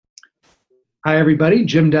Hi, everybody.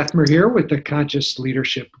 Jim Dethmer here with the Conscious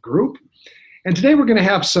Leadership Group. And today we're going to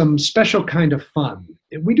have some special kind of fun.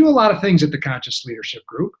 We do a lot of things at the Conscious Leadership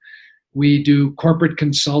Group. We do corporate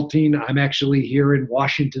consulting. I'm actually here in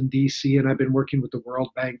Washington, D.C., and I've been working with the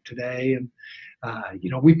World Bank today. And,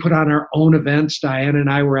 we put on our own events. Diana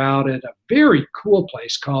and I were out at a very cool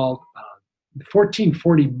place called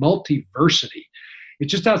 1440 Multiversity.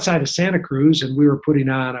 It's just outside of Santa Cruz, and we were putting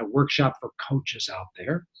on a workshop for coaches out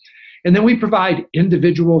there. And then we provide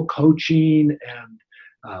individual coaching,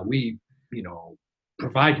 and we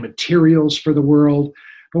provide materials for the world.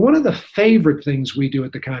 But one of the favorite things we do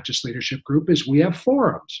at the Conscious Leadership Group is we have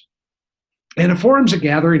forums. And a forum's a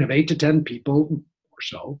gathering of 8 to 10 people or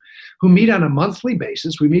so who meet on a monthly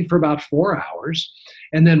basis. We meet for about 4 hours.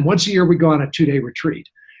 And then once a year, we go on a 2-day retreat.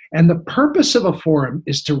 And the purpose of a forum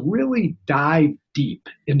is to really dive deep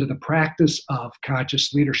into the practice of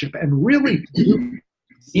conscious leadership and really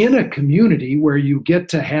in a community where you get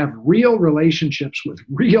to have real relationships with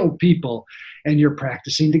real people and you're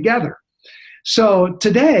practicing together. So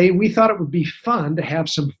today we thought it would be fun to have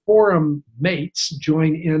some forum mates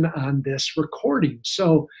join in on this recording.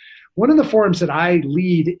 So one of the forums that I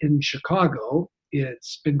lead in Chicago,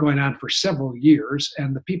 it's been going on for several years,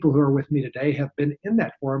 and the people who are with me today have been in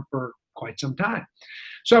that forum for quite some time.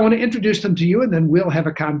 So I want to introduce them to you, and then we'll have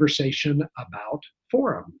a conversation about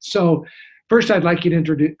forum. So first, I'd like to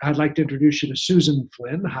introduce you to Susan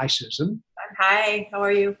Flynn. Hi, Susan. Hi, how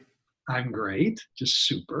are you? I'm great, just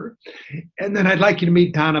super. And then I'd like you to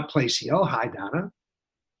meet Donna Placio. Hi, Donna.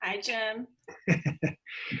 Hi, Jim.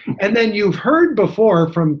 And then you've heard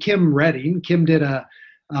before from Kim Redding. Kim did a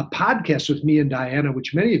podcast with me and Diana,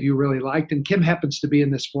 which many of you really liked, and Kim happens to be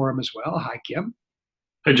in this forum as well. Hi, Kim.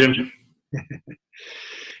 Hi, Jim.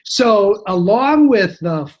 So along with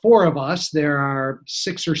the 4 of us, there are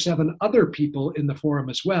 6 or 7 other people in the forum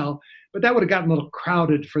as well, but that would have gotten a little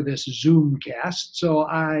crowded for this Zoom cast. So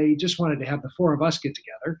I just wanted to have the 4 of us get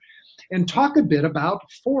together and talk a bit about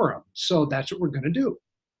forum. So that's what we're going to do.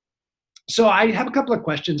 So I have a couple of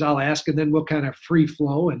questions I'll ask, and then we'll kind of free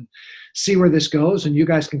flow and see where this goes. And you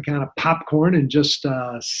guys can kind of popcorn and just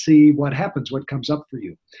see what happens, what comes up for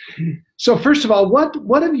you. So first of all,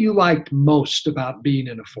 what have you liked most about being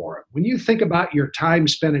in a forum? When you think about your time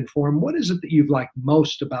spent in forum, what is it that you've liked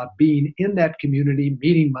most about being in that community,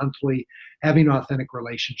 meeting monthly, having an authentic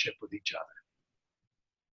relationship with each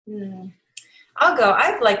other? I'll go.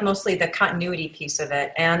 I've liked mostly the continuity piece of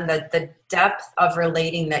it and the depth of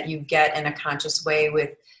relating that you get in a conscious way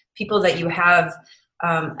with people that you have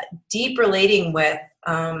deep relating with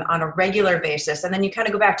on a regular basis. And then you kind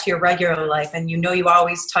of go back to your regular life and you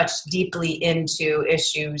always touch deeply into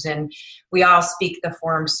issues. And we all the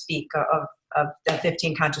forums speak of the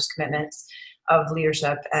 15 conscious commitments of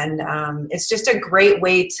leadership. And it's just a great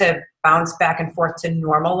way to bounce back and forth to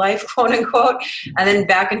normal life, quote unquote, and then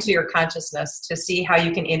back into your consciousness to see how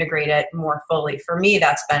you can integrate it more fully. For me,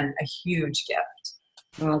 that's been a huge gift.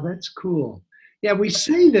 Oh, that's cool. Yeah, we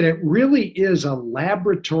say that it really is a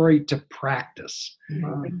laboratory to practice.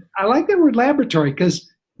 Mm-hmm. I like that word laboratory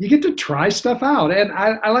because you get to try stuff out. And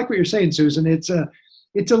I like what you're saying, Susan. It's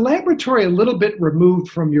a laboratory a little bit removed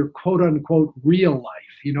from your quote unquote real life.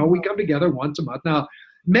 We come together once a month. Now,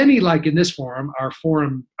 many, like in this forum,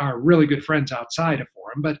 are really good friends outside of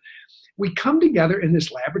forum, but we come together in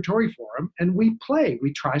this laboratory forum and we play,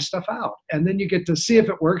 we try stuff out. And then you get to see if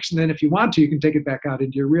it works. And then if you want to, you can take it back out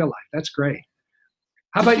into your real life. That's great.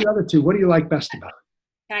 How about you other two? What do you like best about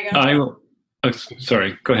it? Can I go?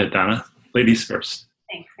 Sorry, go ahead, Donna. Ladies first.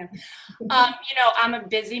 Thanks. I'm a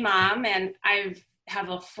busy mom and I have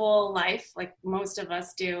a full life like most of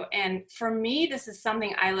us do. And for me, this is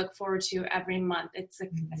something I look forward to every month. It's a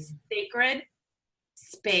sacred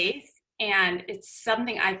space and it's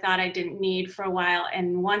something I thought I didn't need for a while.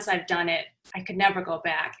 And once I've done it, I could never go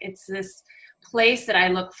back. It's this place that I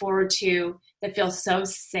look forward to that feels so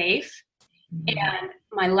safe. And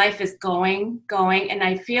my life is going, and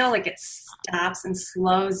I feel like it stops and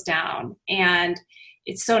slows down. And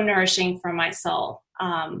it's so nourishing for my soul.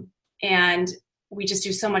 And we just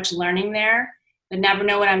do so much learning there. I never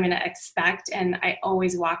know what I'm going to expect. And I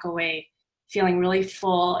always walk away feeling really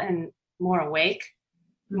full and more awake,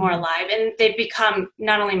 more alive. And they've become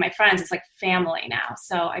not only my friends, it's like family now.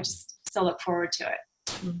 So I just still look forward to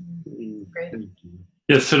it. Great.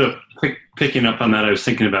 Yeah, sort of picking up on that, I was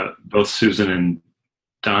thinking about both Susan and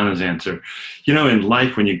Donna's answer. In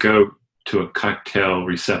life, when you go to a cocktail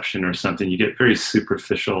reception or something, you get very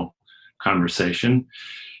superficial conversation.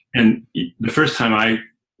 And the first time I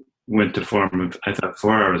went to forum, I thought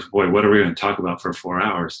 4 hours, boy, what are we going to talk about for 4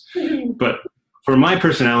 hours? But for my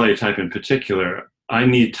personality type in particular, I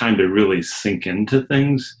need time to really sink into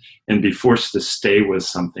things and be forced to stay with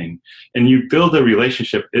something. And you build a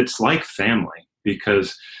relationship. It's like family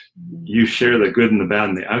because you share the good and the bad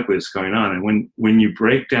and the ugly that's going on. And when you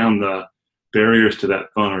break down the barriers to that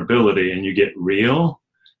vulnerability and you get real,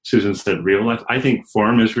 Susan said real life. I think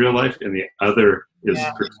form is real life and the other is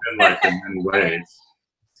pretend life in many ways.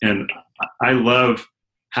 And I love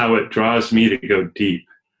how it draws me to go deep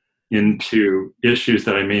into issues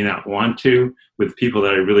that I may not want to with people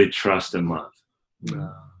that I really trust and love.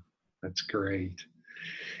 Oh, that's great.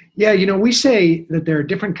 Yeah, we say that there are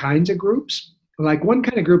different kinds of groups. Like one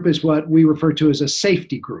kind of group is what we refer to as a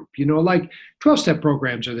safety group. Like 12-step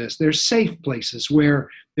programs are this. They're safe places where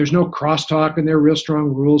there's no crosstalk and there are real strong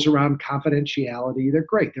rules around confidentiality. They're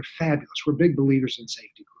great. They're fabulous. We're big believers in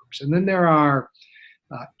safety groups. And then there are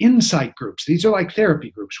insight groups. These are like therapy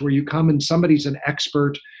groups where you come and somebody's an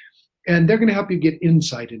expert and they're going to help you get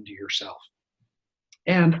insight into yourself.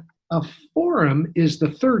 And a forum is the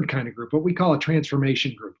third kind of group, what we call a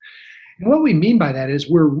transformation group. And what we mean by that is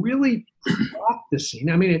we're really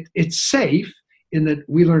practicing. I mean, it's safe in that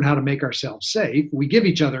we learn how to make ourselves safe. We give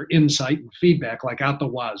each other insight and feedback like out the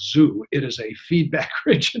wazoo. It is a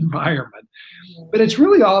feedback-rich environment. But it's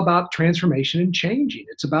really all about transformation and changing.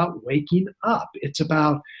 It's about waking up. It's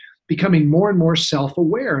about becoming more and more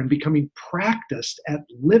self-aware and becoming practiced at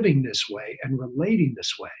living this way and relating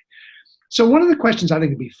this way. So one of the questions I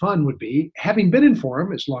think would be fun would be, having been in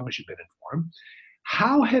forum, as long as you've been in forum,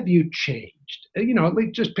 how have you changed?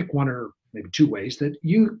 Just pick one or maybe two ways that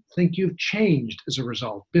you think you've changed as a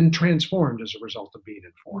result, been transformed as a result of being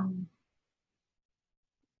in forum.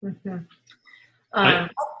 Mm-hmm.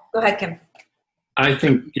 Go ahead, Kim. I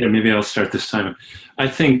think, maybe I'll start this time. I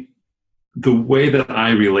think the way that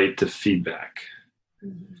I relate to feedback,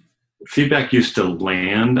 feedback used to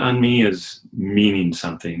land on me as meaning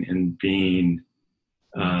something and being,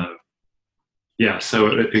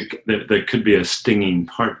 so there could be a stinging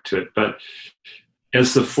part to it. But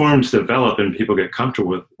as the forums develop and people get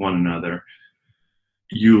comfortable with one another,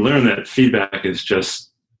 you learn that feedback is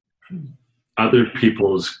just other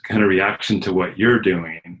people's kind of reaction to what you're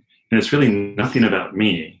doing. And it's really nothing about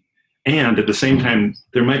me. And at the same time,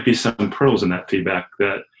 there might be some pearls in that feedback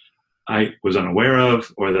that I was unaware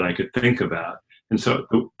of or that I could think about. And so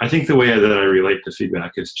I think the way that I relate to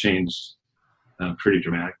feedback has changed pretty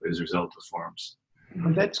dramatically as a result of forums.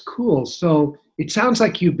 Oh, that's cool. So it sounds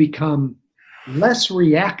like you've become less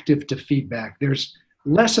reactive to feedback. There's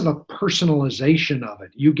less of a personalization of it.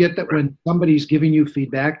 You get that when somebody's giving you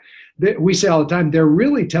feedback, we say all the time, they're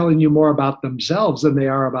really telling you more about themselves than they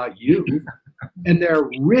are about you. And they're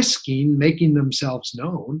risking making themselves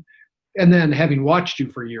known. And then having watched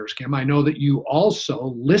you for years, Kim, I know that you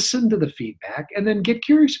also listen to the feedback and then get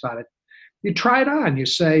curious about it. You try it on. You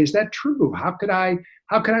say, is that true? How could I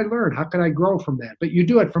learn? How could I grow from that? But you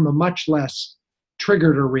do it from a much less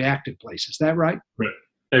triggered or reactive place. Is that right?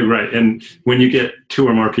 Right. And when you get two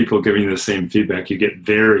or more people giving you the same feedback, you get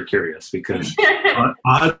very curious because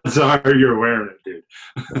odds are you're wearing it, dude.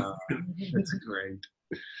 That's great.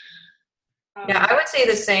 Yeah, I would say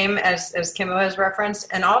the same as Kimmo has referenced.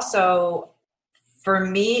 And also, for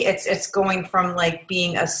me, it's going from like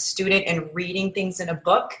being a student and reading things in a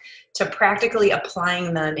book to practically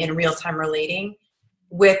applying them in real-time relating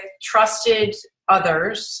with trusted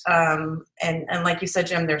others. And like you said,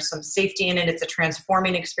 Jim, there's some safety in it. It's a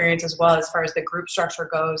transforming experience as well as far as the group structure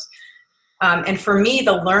goes. And for me,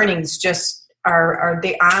 the learnings just are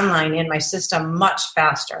the online in my system much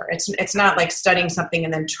faster. It's not like studying something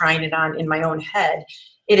and then trying it on in my own head.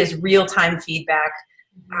 It is real-time feedback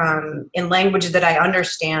in language that I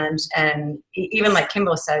understand. And even like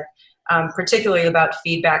Kimbo said, particularly about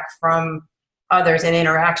feedback from others and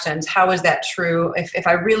interactions. How is that true? If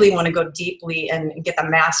I really want to go deeply and get the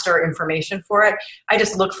master information for it, I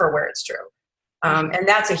just look for where it's true. And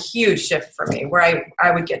that's a huge shift for me, where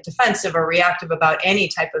I would get defensive or reactive about any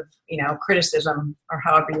type of, criticism or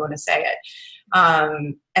however you want to say it.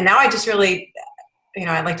 And now I just really,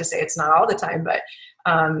 I'd like to say it's not all the time, but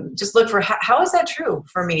just look for how is that true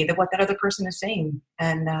for me, that what that other person is saying.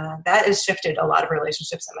 And that has shifted a lot of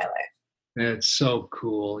relationships in my life. That's so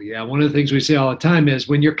cool. Yeah. One of the things we say all the time is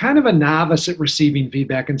when you're kind of a novice at receiving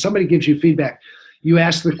feedback and somebody gives you feedback, you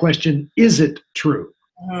ask the question, is it true?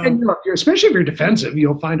 And especially if you're defensive,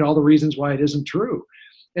 you'll find all the reasons why it isn't true.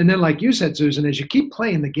 And then like you said, Susan, as you keep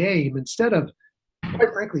playing the game, instead of,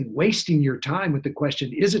 quite frankly, wasting your time with the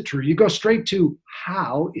question, is it true? You go straight to,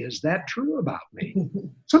 how is that true about me?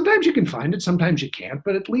 Sometimes you can find it, sometimes you can't,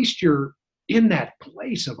 but at least you're in that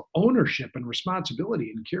place of ownership and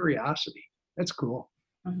responsibility and curiosity. That's cool.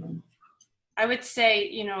 I would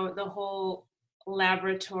say, the whole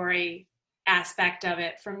laboratory aspect of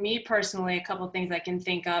it. For me personally, a couple of things I can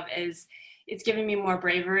think of is it's giving me more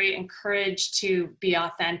bravery and courage to be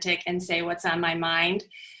authentic and say what's on my mind.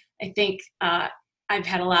 I think I've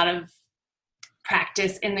had a lot of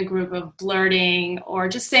practice in the group of blurting or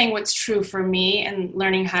just saying what's true for me and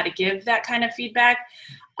learning how to give that kind of feedback,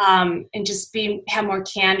 and just have more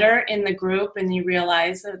candor in the group, and you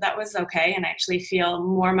realize that was okay and actually feel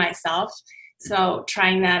more myself. So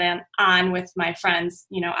trying that on with my friends,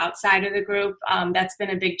 outside of the group, that's been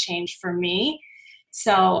a big change for me.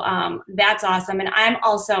 So that's awesome. And I'm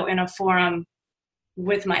also in a forum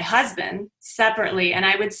with my husband separately. And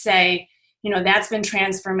I would say, that's been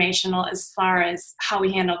transformational as far as how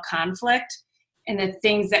we handle conflict and the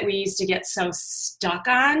things that we used to get so stuck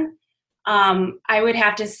on. I would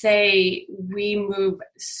have to say we move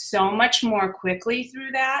so much more quickly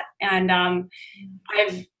through that. And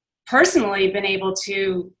I've personally been able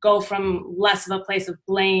to go from less of a place of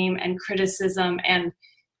blame and criticism and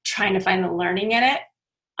trying to find the learning in it.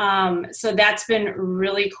 So that's been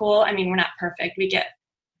really cool. I mean, we're not perfect. We get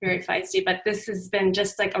very feisty, but this has been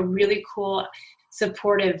just like a really cool,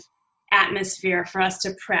 supportive atmosphere for us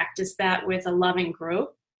to practice that with a loving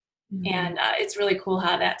group. Mm-hmm. And it's really cool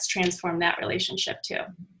how that's transformed that relationship too.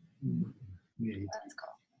 Mm-hmm. That's cool.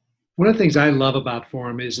 One of the things I love about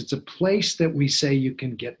Forum is it's a place that we say you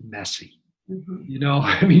can get messy. Mm-hmm.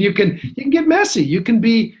 I mean, you can get messy. You can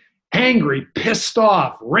be angry, pissed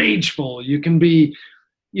off, rageful. You can be,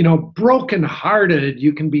 brokenhearted.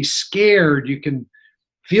 You can be scared. You can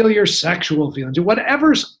feel your sexual feelings.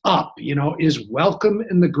 Whatever's up, is welcome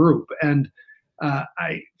in the group. And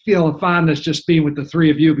I feel a fondness just being with the three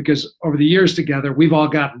of you because over the years together, we've all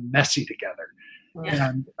gotten messy together. Yeah.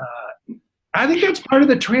 And I think that's part of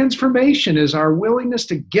the transformation is our willingness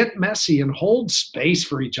to get messy and hold space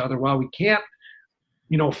for each other while we can't,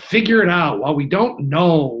 figure it out, while we don't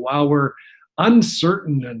know, while we're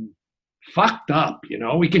uncertain and fucked up,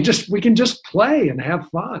 we can just play and have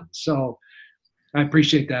fun. So I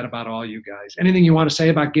appreciate that about all you guys. Anything you want to say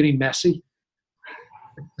about getting messy?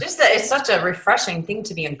 Just that it's such a refreshing thing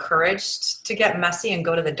to be encouraged to get messy and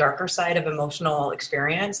go to the darker side of emotional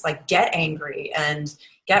experience. Like get angry and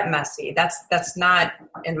get messy. That's not,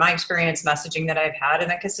 in my experience, messaging that I've had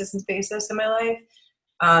on a consistent basis in my life.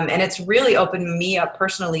 And it's really opened me up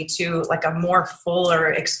personally to like a more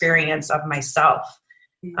fuller experience of myself.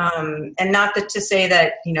 And not to say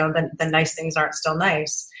that, the nice things aren't still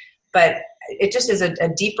nice, but it just is a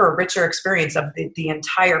deeper, richer experience of the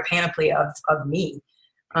entire panoply of me.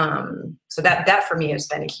 So that for me has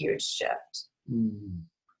been a huge shift.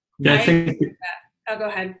 Yeah, I think. Oh, go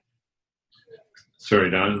ahead.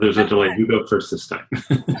 Sorry, Donna. There's a delay. You go first this time.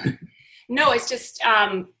 No, it's just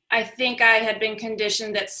I think I had been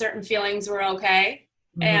conditioned that certain feelings were okay,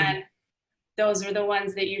 and those are the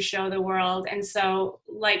ones that you show the world. And so,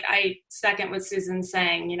 like, I second what Susan's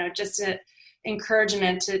saying. Just an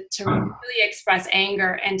encouragement to really express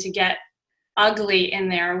anger and to get ugly in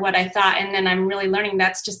there, what I thought. And then I'm really learning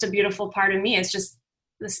that's just a beautiful part of me. It's just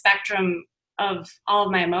the spectrum of all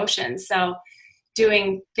of my emotions. So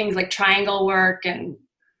doing things like triangle work and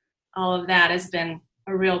all of that has been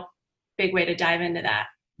a real big way to dive into that.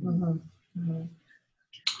 Mm-hmm. Mm-hmm.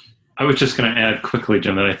 I was just going to add quickly,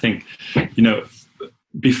 Jim, that I think,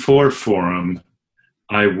 before Forum,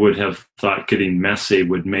 I would have thought getting messy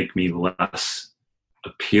would make me less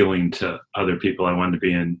appealing to other people I wanted to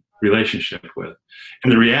be in relationship with.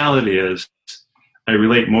 And the reality is I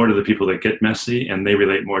relate more to the people that get messy, and they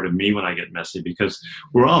relate more to me when I get messy, because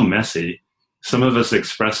we're all messy. Some of us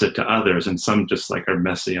express it to others, and some just like are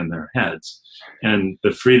messy in their heads. And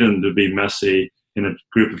the freedom to be messy in a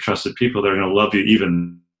group of trusted people that are going to love you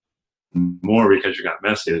even more because you got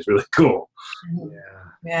messy is really cool.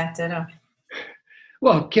 Yeah, ditto.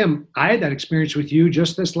 Well, Kim, I had that experience with you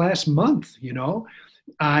just this last month.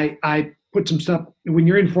 I put some stuff. When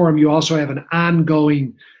you're in Forum, you also have an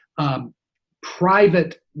ongoing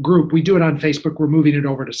private group. We do it on Facebook. We're moving it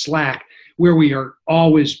over to Slack, where we are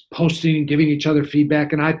always posting and giving each other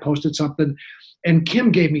feedback. And I posted something, and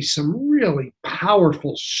Kim gave me some really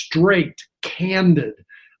powerful, straight, candid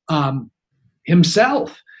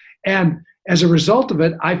himself. And as a result of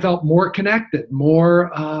it, I felt more connected, more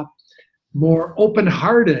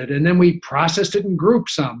open-hearted, and then we processed it in group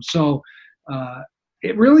some. So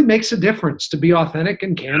it really makes a difference to be authentic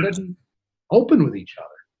and candid and open with each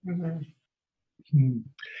other. Mm-hmm.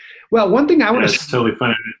 Well, one thing I want to... It's totally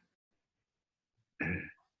fine.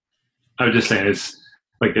 I was just saying,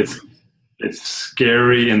 it's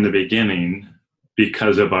scary in the beginning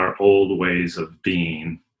because of our old ways of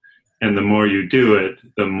being. And the more you do it,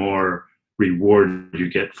 the more reward you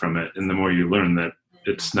get from it, and the more you learn that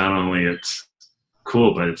it's not only it's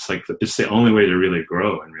cool, but it's like it's the only way to really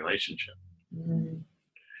grow in relationship.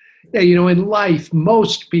 Yeah, in life,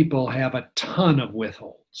 most people have a ton of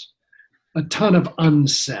withholds, a ton of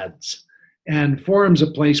unsaids. And forum's a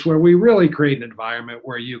place where we really create an environment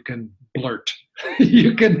where you can blurt.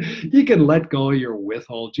 you can let go of your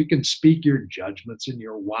withholds. You can speak your judgments and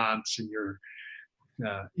your wants and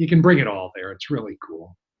you can bring it all there. It's really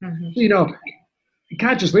cool. Mm-hmm.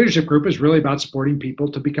 Conscious Leadership Group is really about supporting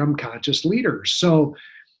people to become conscious leaders. So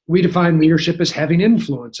we define leadership as having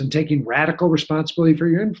influence and taking radical responsibility for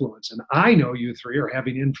your influence. And I know you three are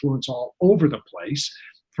having influence all over the place,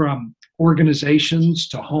 from organizations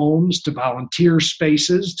to homes to volunteer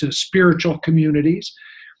spaces to spiritual communities.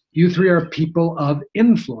 You three are people of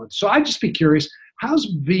influence. So I'd just be curious, how's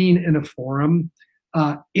being in a forum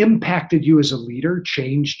impacted you as a leader,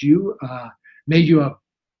 changed you, made you a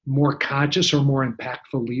more conscious or more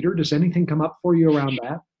impactful leader? Does anything come up for you around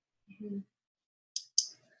that?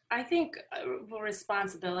 I think the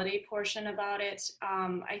responsibility portion about it,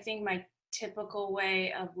 I think my typical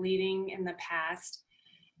way of leading in the past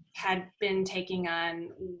had been taking on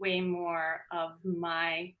way more of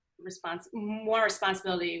my more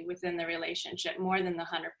responsibility within the relationship, more than the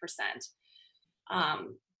 100%,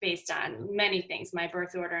 based on many things, my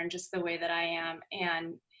birth order and just the way that I am.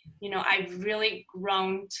 And, I've really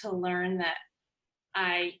grown to learn that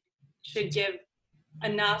I should give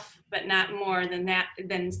enough, but not more than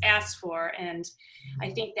asked for. And I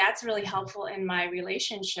think that's really helpful in my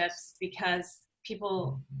relationships because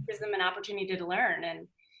people gives them an opportunity to learn, and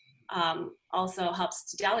also helps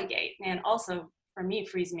to delegate, and also for me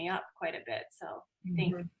frees me up quite a bit. So I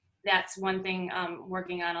think that's one thing I'm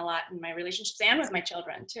working on a lot in my relationships and with my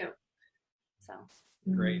children too. So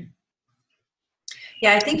great.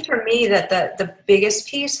 Yeah, I think for me that the biggest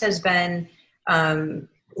piece has been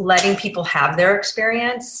letting people have their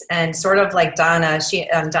experience, and sort of like Donna,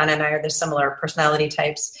 Donna and I are the similar personality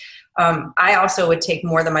types. I also would take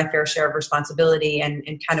more than my fair share of responsibility and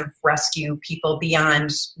kind of rescue people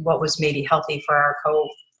beyond what was maybe healthy for our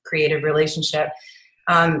co-created relationship.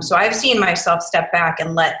 So I've seen myself step back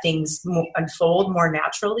and let things unfold more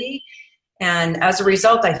naturally. And as a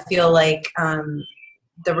result, I feel like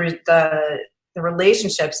the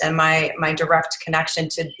relationships and my direct connection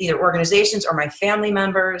to either organizations or my family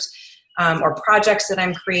members or projects that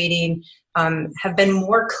I'm creating have been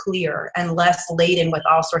more clear and less laden with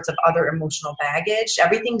all sorts of other emotional baggage.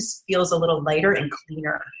 Everything feels a little lighter and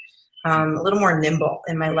cleaner, a little more nimble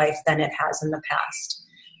in my life than it has in the past.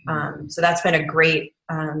 So that's been a great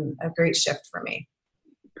shift for me.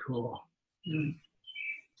 Cool.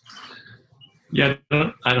 Yeah,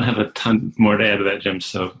 I don't have a ton more to add to that, Jim,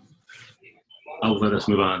 so I'll let us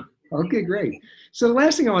move on. Okay, great. So the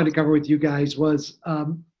last thing I wanted to cover with you guys was,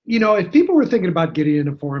 if people were thinking about getting in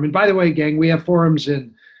a forum, and by the way, gang, we have forums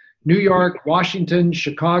in New York, Washington,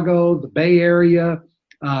 Chicago, the Bay Area.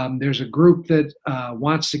 There's a group that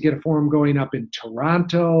wants to get a forum going up in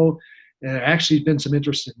Toronto. There actually has been some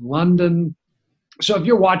interest in London. So if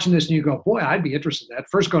you're watching this and you go, boy, I'd be interested in that,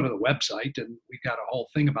 first go to the website, and we've got a whole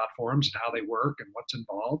thing about forums and how they work and what's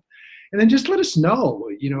involved. And then just let us know.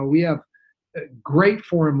 We have great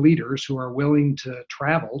forum leaders who are willing to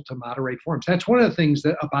travel to moderate forums. That's one of the things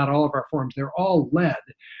that about all of our forums. They're all led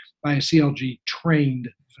by a CLG trained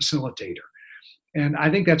facilitator. And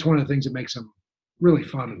I think that's one of the things that makes them really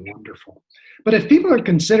fun and wonderful. But if people are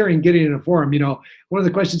considering getting in a forum, one of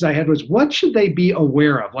the questions I had was, what should they be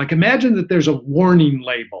aware of? Like, imagine that there's a warning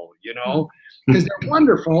label, because they're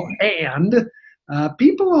wonderful, and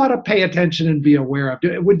people ought to pay attention and be aware of.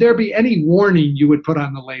 Would there be any warning you would put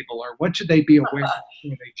on the label, or what should they be aware of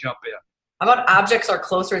when they jump in? How about objects are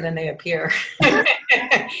closer than they appear?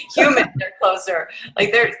 Humans are closer.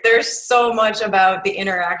 Like there's so much about the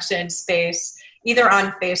interaction space, either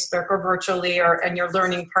on Facebook or virtually, and your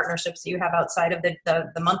learning partnerships that you have outside of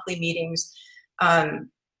the monthly meetings. The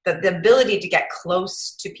ability to get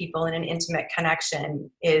close to people in an intimate connection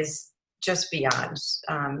is just beyond.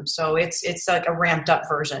 So it's like a ramped up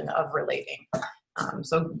version of relating.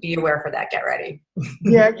 So be aware for that. Get ready.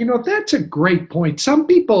 Yeah, that's a great point. Some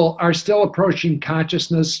people are still approaching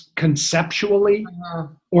consciousness conceptually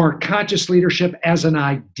or conscious leadership as an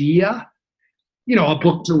idea. A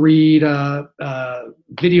book to read, a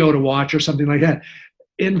video to watch, or something like that.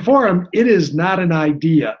 In forum, it is not an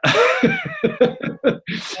idea.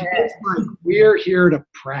 It's like, we're here to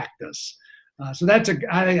practice. So that's a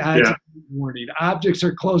warning. Objects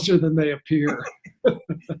are closer than they appear.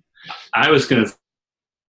 I was going to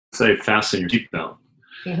say fasten your seatbelt,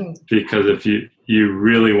 because if you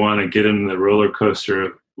really want to get in the roller coaster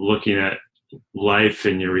of looking at life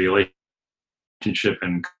and your relationship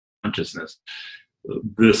and consciousness,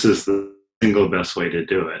 this is the single best way to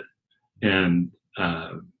do it. And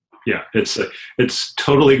yeah, it's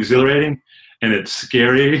totally exhilarating, and it's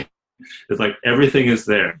scary. It's like everything is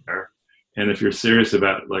there, and if you're serious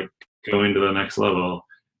about like going to the next level,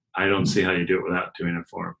 I don't see how you do it without doing a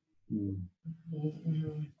forum.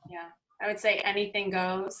 Yeah, I would say anything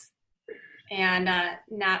goes, and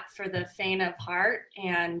not for the faint of heart.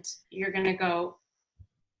 And you're going to go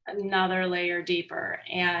another layer deeper.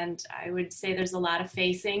 And I would say there's a lot of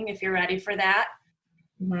facing if you're ready for that.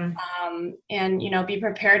 And, be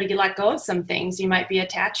prepared to let go of some things you might be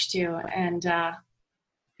attached to. And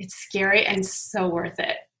it's scary and so worth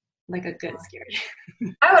it. Like a good scary.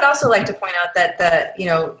 I would also like to point out that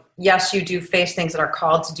yes, you do face things that are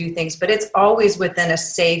called to do things, but it's always within a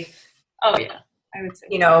safe, I would say,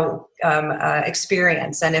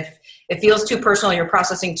 experience. And if it feels too personal, you're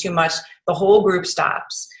processing too much, the whole group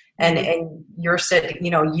stops. And you're sitting,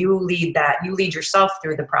 you lead yourself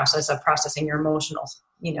through the process of processing your emotional,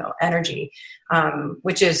 energy,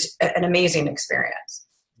 which is an amazing experience.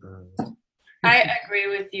 I agree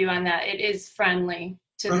with you on that. It is friendly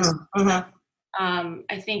to this.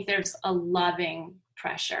 I think there's a loving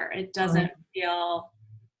pressure. It doesn't feel,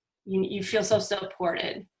 you feel so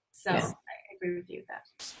supported. So I agree with you with that.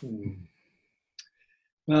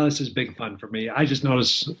 Well, this is big fun for me. I just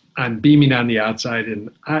notice I'm beaming on the outside,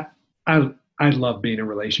 and I love being in a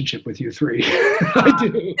relationship with you three. I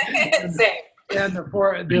do. Same. And the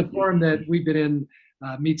forum that we've been in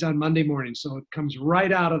meets on Monday morning, so it comes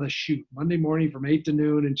right out of the chute. Monday morning from 8 to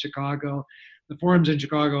noon in Chicago. The forums in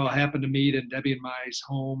Chicago happen to meet in Debbie and Mai's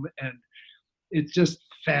home, and it's just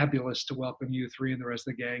fabulous to welcome you three and the rest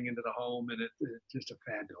of the gang into the home, and it's just a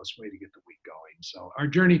fabulous way to get the week going. So our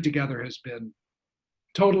journey together has been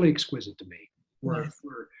totally exquisite to me. We're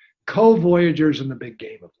co-voyagers in the big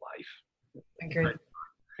game of life.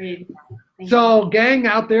 Agreed. So gang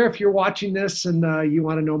out there, if you're watching this and you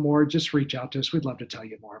want to know more, just reach out to us. We'd love to tell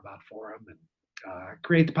you more about Forum and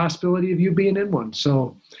create the possibility of you being in one.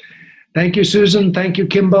 So thank you, Susan. Thank you,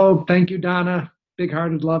 Kimbo. Thank you, Donna.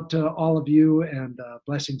 Big-hearted love to all of you, and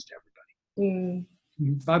blessings to everybody.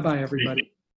 Bye-bye, everybody.